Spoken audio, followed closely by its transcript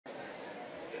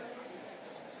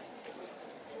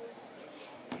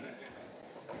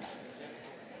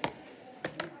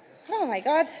my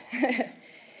God.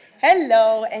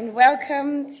 Hello and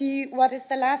welcome to what is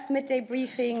the last midday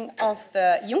briefing of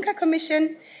the Juncker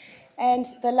Commission and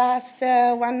the last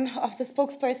one of the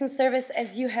spokesperson service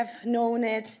as you have known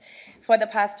it for the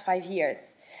past 5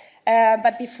 years.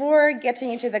 But before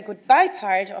getting into the goodbye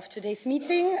part of today's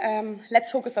meeting,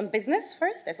 let's focus on business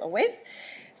first, as always.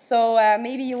 So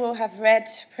maybe you will have read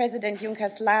President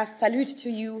Juncker's last salute to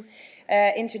you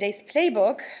in today's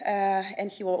playbook, and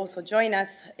he will also join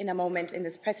us in a moment in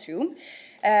this press room.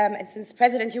 And since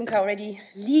President Juncker already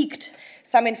leaked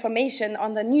some information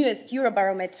on the newest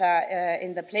Eurobarometer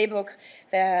in the playbook,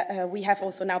 we have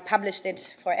also now published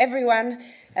it for everyone.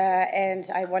 And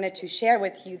I wanted to share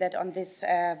with you that on this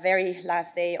very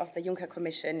last day of the Juncker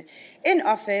Commission in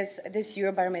office, this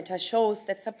Eurobarometer shows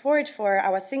that support for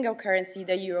our single currency,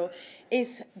 the euro,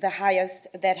 is the highest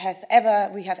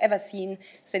that we have ever seen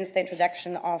since the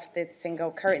introduction of the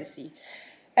single currency.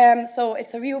 So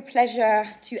it's a real pleasure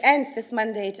to end this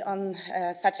mandate on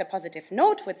such a positive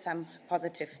note with some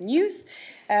positive news,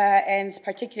 and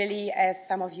particularly as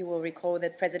some of you will recall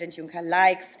that President Juncker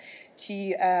likes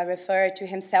to refer to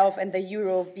himself and the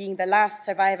euro being the last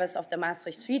survivors of the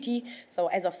Maastricht Treaty. So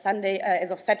as of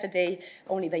Saturday,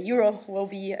 only the euro will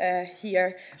be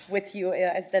here with you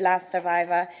as the last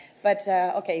survivor. But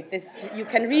okay, you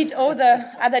can read all the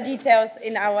other details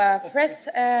in our press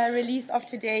release of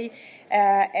today.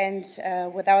 And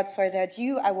without further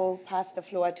ado, I will pass the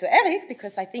floor to Eric,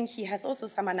 because I think he has also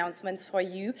some announcements for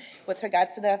you with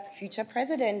regards to the future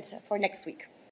president for next week.